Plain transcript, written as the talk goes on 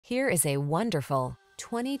Here is a wonderful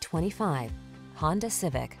 2025 Honda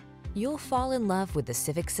Civic. You'll fall in love with the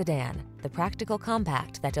Civic Sedan, the practical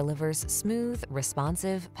compact that delivers smooth,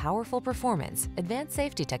 responsive, powerful performance, advanced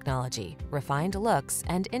safety technology, refined looks,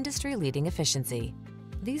 and industry-leading efficiency.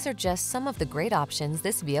 These are just some of the great options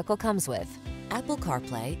this vehicle comes with: Apple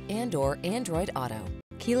CarPlay and/or Android Auto,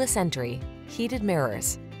 keyless entry, heated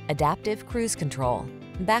mirrors, adaptive cruise control,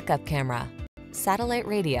 backup camera, satellite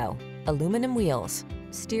radio, aluminum wheels,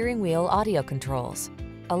 steering wheel audio controls,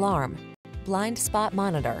 alarm, blind spot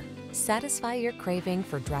monitor. Satisfy your craving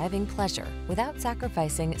for driving pleasure without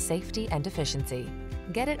sacrificing safety and efficiency.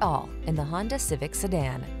 Get it all in the Honda Civic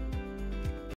Sedan.